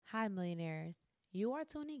Hi, millionaires. You are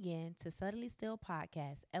tuning in to Suddenly Still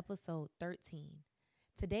Podcast, episode 13.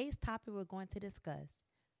 Today's topic we're going to discuss: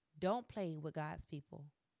 don't play with God's people.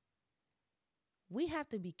 We have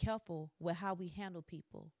to be careful with how we handle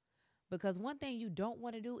people because one thing you don't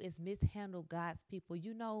want to do is mishandle God's people.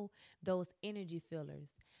 You know, those energy fillers,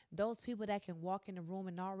 those people that can walk in the room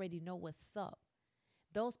and already know what's up.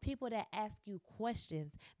 Those people that ask you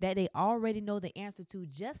questions that they already know the answer to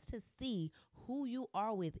just to see who you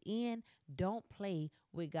are within. Don't play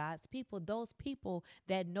with God's people. Those people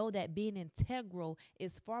that know that being integral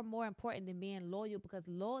is far more important than being loyal because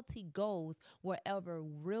loyalty goes wherever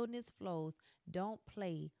realness flows. Don't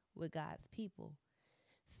play with God's people.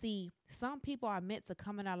 See, some people are meant to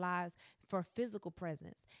come in our lives for physical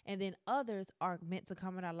presence, and then others are meant to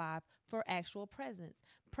come in our life for actual presence.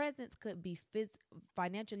 Presence could be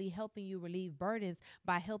financially helping you relieve burdens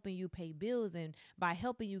by helping you pay bills and by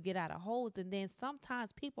helping you get out of holes. And then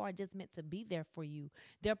sometimes people are just meant to be there for you.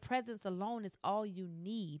 Their presence alone is all you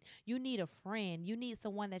need. You need a friend. You need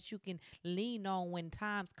someone that you can lean on when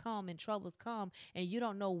times come and troubles come and you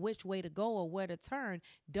don't know which way to go or where to turn.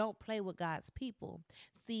 Don't play with God's people.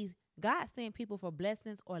 See, God sent people for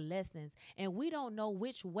blessings or lessons, and we don't know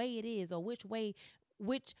which way it is or which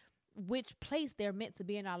place they're meant to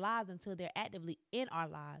be in our lives until they're actively in our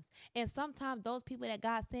lives. And sometimes those people that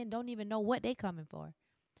God sent don't even know what they're coming for.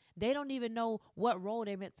 They don't even know what role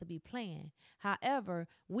they're meant to be playing. However,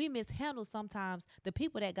 we mishandle sometimes the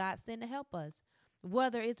people that God sent to help us.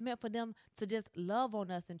 Whether it's meant for them to just love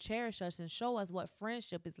on us and cherish us and show us what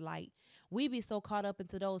friendship is like. We be so caught up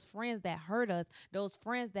into those friends that hurt us, those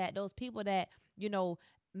people that,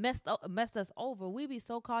 messed us over. We be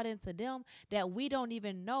so caught into them that we don't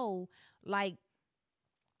even know like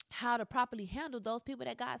how to properly handle those people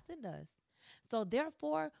that God sent us. So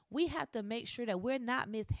therefore, we have to make sure that we're not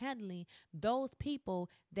mishandling those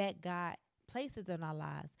people that God places in our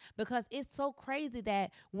lives, because it's so crazy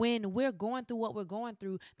that when we're going through what we're going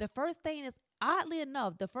through, the first thing is, oddly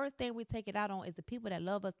enough, the first thing we take it out on is the people that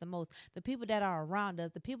love us the most, the people that are around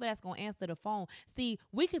us, the people that's going to answer the phone. See,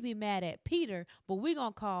 we could be mad at Peter, but we're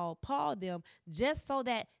going to call Paul them just so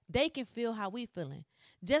that they can feel how we feeling.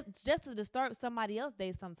 Just to disturb somebody else's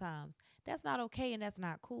day sometimes. That's not okay and that's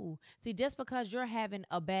not cool. See, just because you're having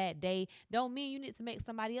a bad day don't mean you need to make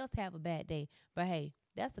somebody else have a bad day. But hey,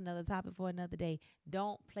 that's another topic for another day.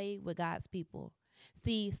 Don't play with God's people.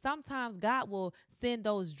 See, sometimes God will send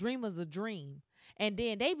those dreamers a dream, and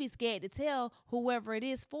then they be scared to tell whoever it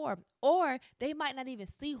is for, or they might not even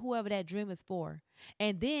see whoever that dream is for.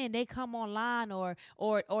 And then they come online or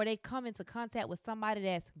they come into contact with somebody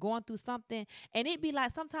that's going through something, and it be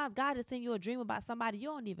like sometimes God will send you a dream about somebody you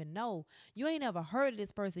don't even know. You ain't never heard of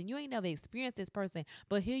this person. You ain't never experienced this person,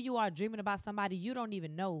 but here you are dreaming about somebody you don't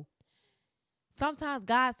even know. Sometimes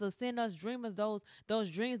God will send us dreamers those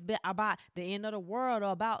dreams about the end of the world or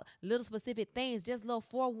about little specific things, just little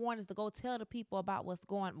forewarnings to go tell the people about what's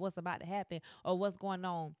about to happen or what's going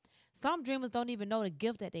on. Some dreamers don't even know the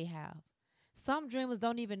gift that they have. Some dreamers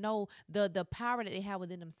don't even know the power that they have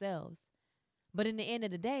within themselves. But in the end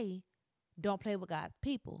of the day, don't play with God's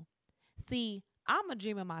people. See, I'm a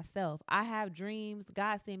dreamer myself. I have dreams.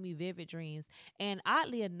 God sent me vivid dreams. And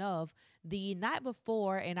oddly enough, the night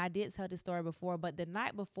before, and I did tell this story before, but the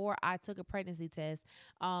night before I took a pregnancy test,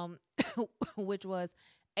 which was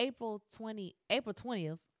April 20th, April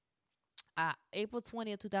 20th,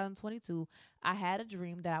 2022, I had a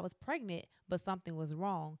dream that I was pregnant, but something was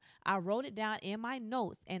wrong. I wrote it down in my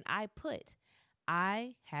notes and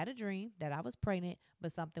I had a dream that I was pregnant,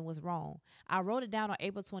 but something was wrong. I wrote it down on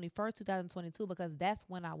April 21st, 2022, because that's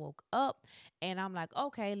when I woke up and I'm like,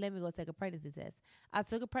 okay, let me go take a pregnancy test. I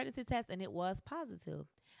took a pregnancy test and it was positive.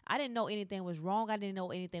 I didn't know anything was wrong. I didn't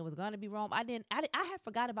know anything was going to be wrong. I had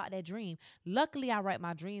forgot about that dream. Luckily, I write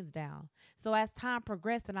my dreams down. So as time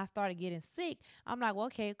progressed and I started getting sick, I'm like, well,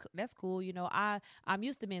 okay, that's cool. I'm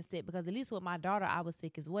used to being sick because at least with my daughter, I was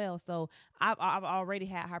sick as well. So I've already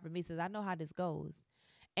had hypermesis. I know how this goes.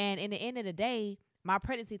 And in the end of the day, my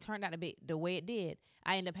pregnancy turned out to be the way it did.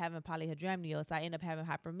 I ended up having polyhydramnios. I ended up having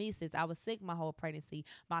hypermesis. I was sick my whole pregnancy.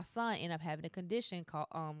 My son ended up having a condition called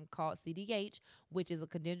CDH, which is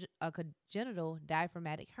a congenital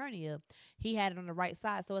diaphragmatic hernia. He had it on the right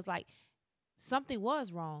side. So it's like something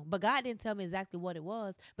was wrong, but God didn't tell me exactly what it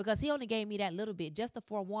was because he only gave me that little bit just to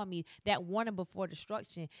forewarn me, that warning before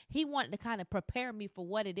destruction. He wanted to kind of prepare me for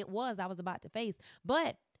what it was I was about to face.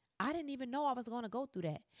 But I didn't even know I was going to go through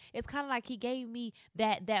that. It's kind of like he gave me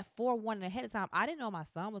that forewarning ahead of time. I didn't know my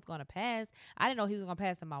son was going to pass. I didn't know he was going to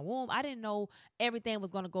pass in my womb. I didn't know everything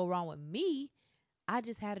was going to go wrong with me. I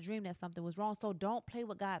just had a dream that something was wrong. So don't play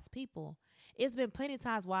with God's people. It's been plenty of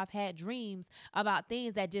times where I've had dreams about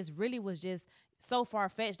things that just really was just so far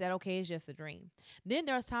fetched that, okay, it's just a dream. Then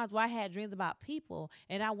there's times where I had dreams about people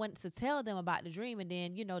and I went to tell them about the dream. And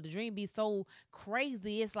then, the dream be so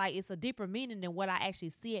crazy. It's like it's a deeper meaning than what I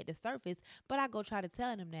actually see at the surface. But I go try to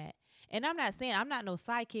tell them that. And I'm not saying I'm not no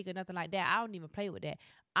sidekick or nothing like that. I don't even play with that.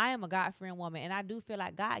 I am a God-fearing woman, and I do feel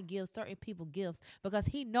like God gives certain people gifts because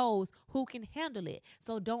he knows who can handle it.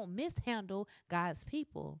 So don't mishandle God's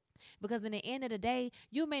people, because in the end of the day,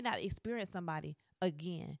 you may not experience somebody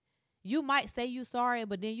again. You might say you sorry,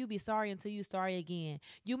 but then you be sorry until you sorry again.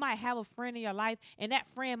 You might have a friend in your life, and that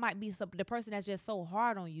friend might be the person that's just so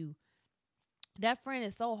hard on you. That friend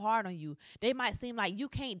is so hard on you. They might seem like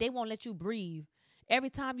they won't let you breathe. Every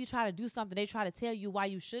time you try to do something, they try to tell you why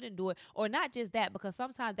you shouldn't do it. Or not just that, because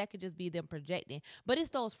sometimes that could just be them projecting. But it's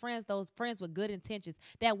those friends with good intentions.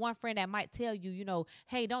 That one friend that might tell you,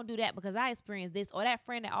 hey, don't do that because I experienced this. Or that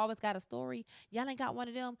friend that always got a story. Y'all ain't got one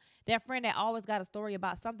of them? That friend that always got a story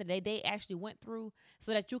about something that they actually went through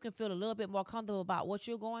so that you can feel a little bit more comfortable about what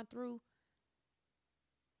you're going through.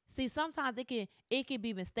 See, sometimes it can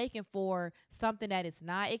be mistaken for something that it's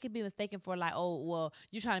not. It can be mistaken for like, oh, well,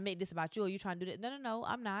 you're trying to make this about you, or you're trying to do this. No,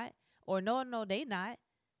 I'm not. Or no, they not.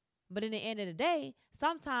 But in the end of the day,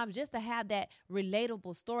 sometimes just to have that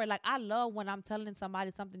relatable story, like I love when I'm telling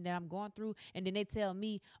somebody something that I'm going through, and then they tell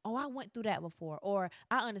me, oh, I went through that before, or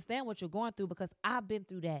I understand what you're going through because I've been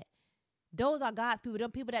through that. Those are God's people. Them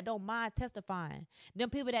people that don't mind testifying. Them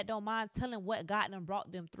people that don't mind telling what God done brought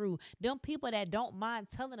them through. Them people that don't mind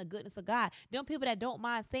telling the goodness of God. Them people that don't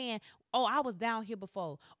mind saying, oh, I was down here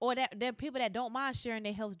before. Or them people that don't mind sharing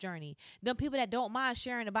their health journey. Them people that don't mind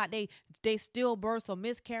sharing about they stillbirths or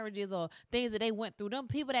miscarriages or things that they went through. Them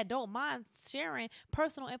people that don't mind sharing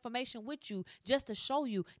personal information with you just to show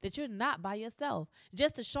you that you're not by yourself.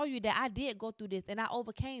 Just to show you that I did go through this and I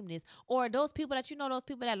overcame this. Or those people those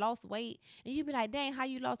people that lost weight. And you be like, dang, how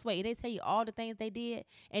you lost weight? And they tell you all the things they did.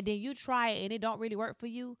 And then you try it and it don't really work for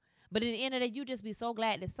you. But in the end of the day, you just be so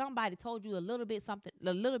glad that somebody told you a little bit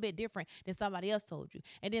different than somebody else told you.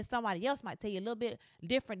 And then somebody else might tell you a little bit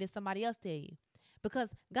different than somebody else tell you. Because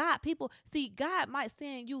God might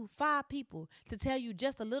send you 5 people to tell you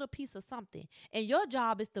just a little piece of something. And your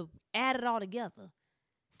job is to add it all together.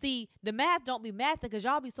 See, the math don't be math because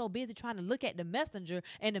y'all be so busy trying to look at the messenger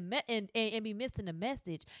and be missing the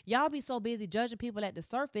message. Y'all be so busy judging people at the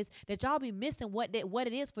surface that y'all be missing what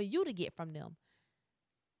it is for you to get from them.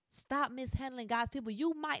 Stop mishandling God's people.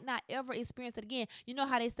 You might not ever experience it again. You know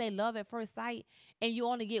how they say love at first sight, and you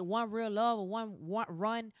only get one real love or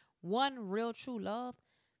one real true love.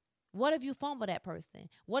 What if you fumble that person?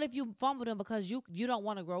 What if you fumble them because you don't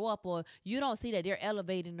want to grow up, or you don't see that they're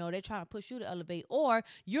elevating, or they're trying to push you to elevate, or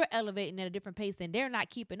you're elevating at a different pace and they're not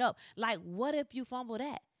keeping up? Like, what if you fumble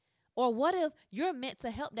that? Or what if you're meant to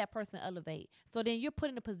help that person elevate? So then you're put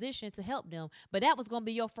in a position to help them. But that was going to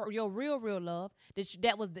be your real love.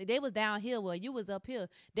 They was down here while you was up here.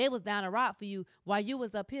 They was down the rock for you while you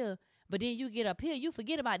was up here. But then you get up here, you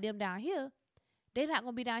forget about them down here. They're not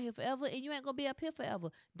going to be down here forever, and you ain't going to be up here forever.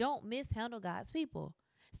 Don't mishandle God's people.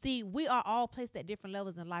 See, we are all placed at different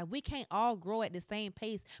levels in life. We can't all grow at the same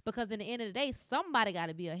pace because in the end of the day, somebody got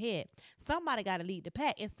to be ahead. Somebody got to lead the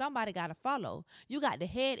pack, and somebody got to follow. You got the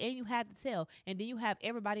head and you have the tail, and then you have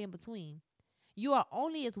everybody in between. You are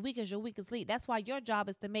only as weak as your weakest link. That's why your job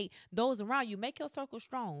is to make those around you, make your circle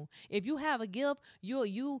strong. If you have a gift,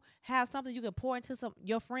 you have something you can pour into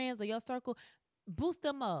your friends or your circle, boost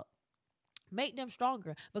them up. Make them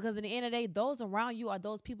stronger, because in the end of the day, those around you are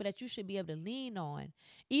those people that you should be able to lean on,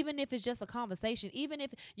 even if it's just a conversation, even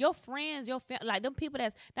if your friends, like them people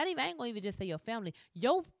that's not even, I ain't gonna even just say your family,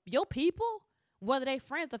 your people, whether they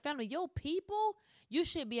friends or family, your people, you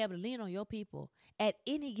should be able to lean on your people at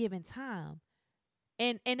any given time.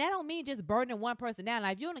 And that don't mean just burdening one person down.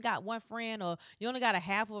 Like if you only got one friend, or you only got a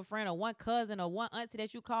half of a friend, or one cousin, or one auntie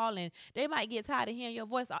that you call, and they might get tired of hearing your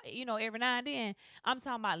voice, every now and then. I'm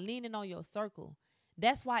talking about leaning on your circle.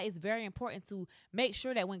 That's why it's very important to make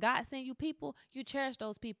sure that when God sends you people, you cherish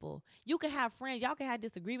those people. You can have friends. Y'all can have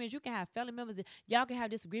disagreements. You can have family members. Y'all can have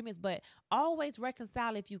disagreements, but always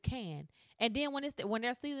reconcile if you can. And then when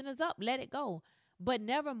their season is up, let it go. But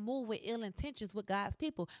never move with ill intentions with God's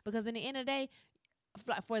people, because in the end of the day,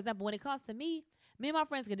 for example, when it comes to me and my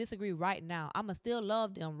friends can disagree right now. I'ma still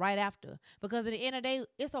love them right after, because at the end of the day,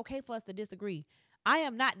 it's okay for us to disagree. I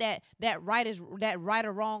am not that right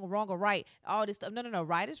or wrong or right, all this stuff. No.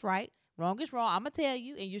 Right is right, wrong is wrong. I'ma tell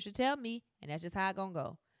you, and you should tell me, and that's just how it's gonna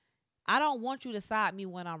go. I don't want you to side me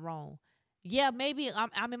when I'm wrong. Yeah, maybe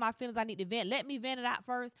I'm in my feelings. I need to vent. Let me vent it out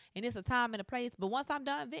first, and it's a time and a place. But once I'm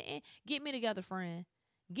done venting, get me together, friend.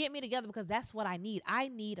 Get me together because that's what I need. I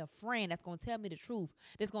need a friend that's gonna tell me the truth.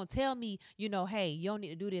 That's gonna tell me, hey, you don't need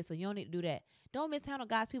to do this or you don't need to do that. Don't mishandle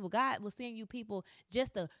God's people. God will send you people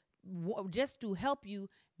just to help you,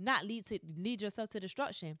 not lead yourself to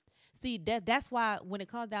destruction. See, that's why when it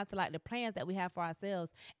comes down to like the plans that we have for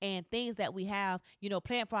ourselves and things that we have,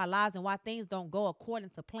 planned for our lives, and why things don't go according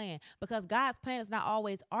to plan, because God's plan is not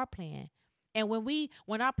always our plan. And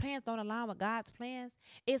when our plans don't align with God's plans,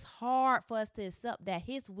 it's hard for us to accept that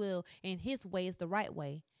His will and His way is the right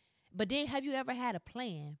way. But then, have you ever had a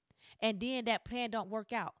plan and then that plan don't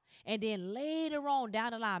work out, and then later on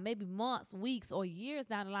down the line, maybe months, weeks, or years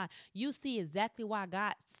down the line, you see exactly why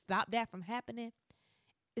God stopped that from happening?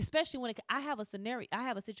 Especially when I have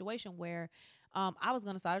a situation where I was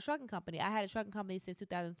going to start a trucking company. I had a trucking company since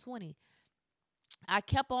 2020. I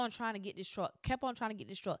kept on trying to get this truck.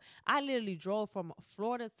 I literally drove from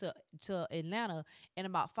Florida to Atlanta in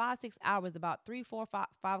about 5-6 hours, about 3, 4, 5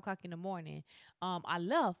 o'clock in the morning. I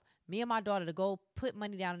left me and my daughter to go put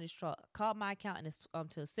money down in this truck. Called my accountant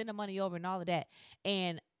to send the money over and all of that.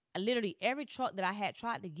 And literally every truck that I had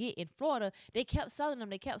tried to get in Florida, they kept selling them.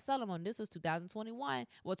 This was 2021,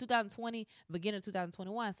 2020, beginning of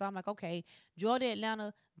 2021. So I'm like, okay, drove to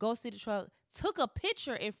Atlanta, go see the truck, took a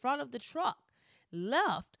picture in front of the truck,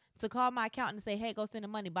 left to call my accountant and say, hey, go send the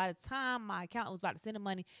money. By the time my accountant was about to send the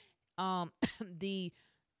money, the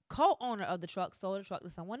co-owner of the truck sold the truck to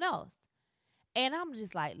someone else. And I'm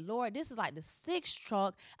just like, Lord, this is like the sixth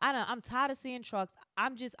truck. I'm tired of seeing trucks.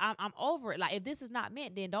 I'm over it. Like, if this is not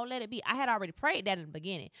meant, then don't let it be. I had already prayed that in the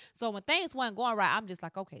beginning. So when things weren't going right, I'm just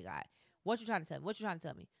like, okay, God, what you trying to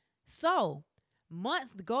tell me? So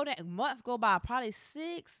months go by, probably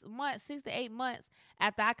 6 to 8 months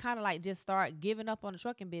after I kind of like just start giving up on the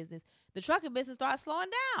trucking business. The trucking business started slowing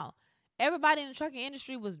down. Everybody in the trucking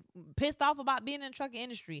industry was pissed off about being in the trucking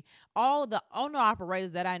industry. All the owner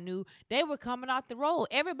operators that I knew, they were coming off the road.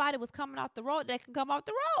 Everybody was coming off the road that can come off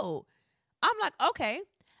the road. I'm like, okay,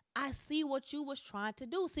 I see what you was trying to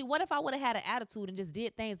do. See, what if I would have had an attitude and just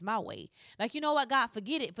did things my way? Like, you know what, God,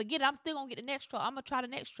 forget it. I'm still going to get the next truck. I'm going to try the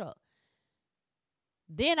next truck.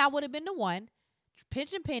 Then I would have been the one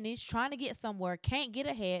pinching pennies, trying to get somewhere, can't get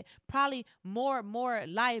ahead, probably more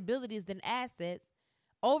liabilities than assets.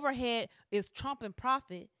 Overhead is trumping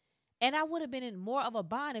profit. And I would have been in more of a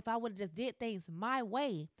bind if I would have just did things my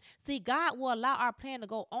way. See, God will allow our plan to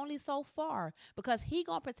go only so far because He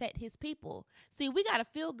going to protect His people. See, we got to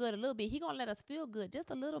feel good a little bit. He going to let us feel good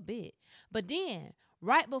just a little bit. But then,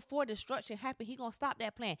 right before destruction happens, He going to stop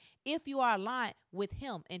that plan if you are aligned with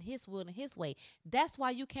Him and His will and His way. That's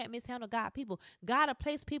why you can't mishandle God people. God will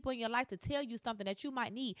place people in your life to tell you something that you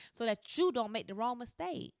might need so that you don't make the wrong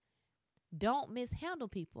mistake. Don't mishandle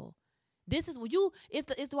people. This is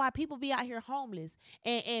it's why people be out here homeless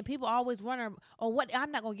and people always wonder, oh, what,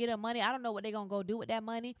 I'm not gonna get them money. I don't know what they're gonna go do with that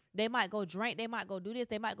money. They might go drink, they might go do this,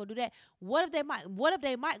 they might go do that. What if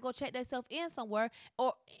they might go check themselves in somewhere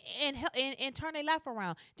or and turn their life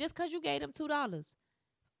around just because you gave them $2?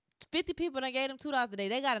 50 people that gave them $2 a day.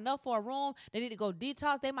 They got enough for a room. They need to go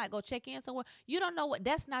detox. They might go check in somewhere. You don't know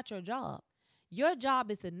that's not your job. Your job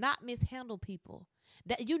is to not mishandle people.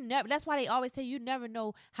 That's why they always say you never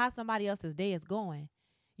know how somebody else's day is going.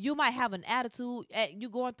 You might have an attitude you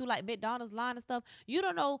going through like McDonald's line and stuff. You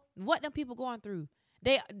don't know what them people going through.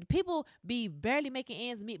 People be barely making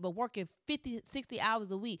ends meet but working 50, 60 hours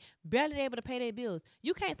a week, barely able to pay their bills.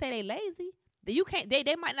 You can't say they lazy. You can't.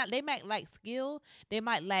 They might lack skill. They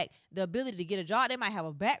might lack the ability to get a job. They might have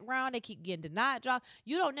a background. They keep getting denied jobs.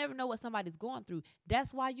 You don't never know what somebody's going through.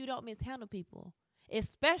 That's why you don't mishandle people,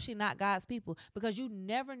 especially not God's people, because you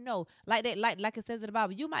never know. Like it says in the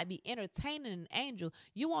Bible, you might be entertaining an angel.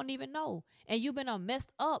 You won't even know, and you've been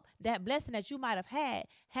messed up that blessing that you might have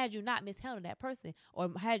had you not mishandled that person,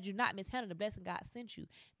 or had you not mishandled the blessing God sent you.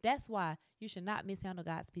 That's why you should not mishandle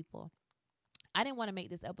God's people. I didn't want to make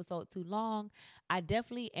this episode too long. I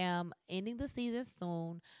definitely am ending the season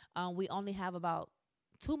soon. We only have about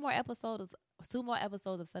two more episodes of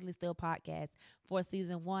Suddenly Still podcast for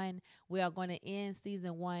season 1. We are going to end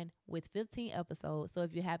season 1 with 15 episodes. So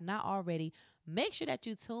if you have not already, make sure that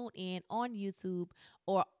you tune in on YouTube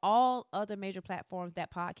or all other major platforms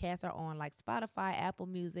that podcasts are on, like Spotify, Apple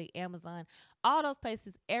Music, Amazon, all those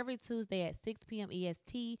places every Tuesday at 6 p.m.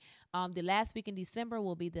 EST. The last week in December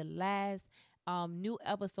will be the last new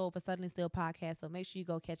episode for Suddenly Still podcast. So make sure you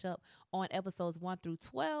go catch up on episodes 1 through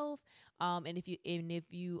 12. And if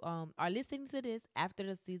you are listening to this after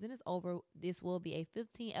the season is over, this will be a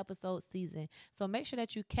 15 episode season. So make sure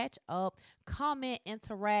that you catch up, comment,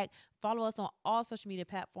 interact, follow us on all social media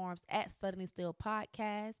platforms at Suddenly Still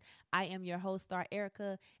Podcast. I am your host, Star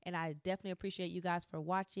Erica, and I definitely appreciate you guys for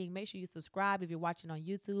watching. Make sure you subscribe if you're watching on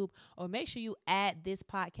YouTube, or make sure you add this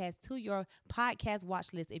podcast to your podcast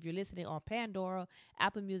watch list if you're listening on Pandora,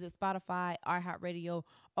 Apple Music, Spotify, iHeartRadio,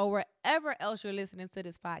 or wherever else you're listening to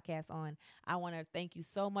this podcast on. I want to thank you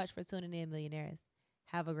so much for tuning in, millionaires.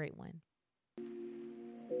 Have a great one.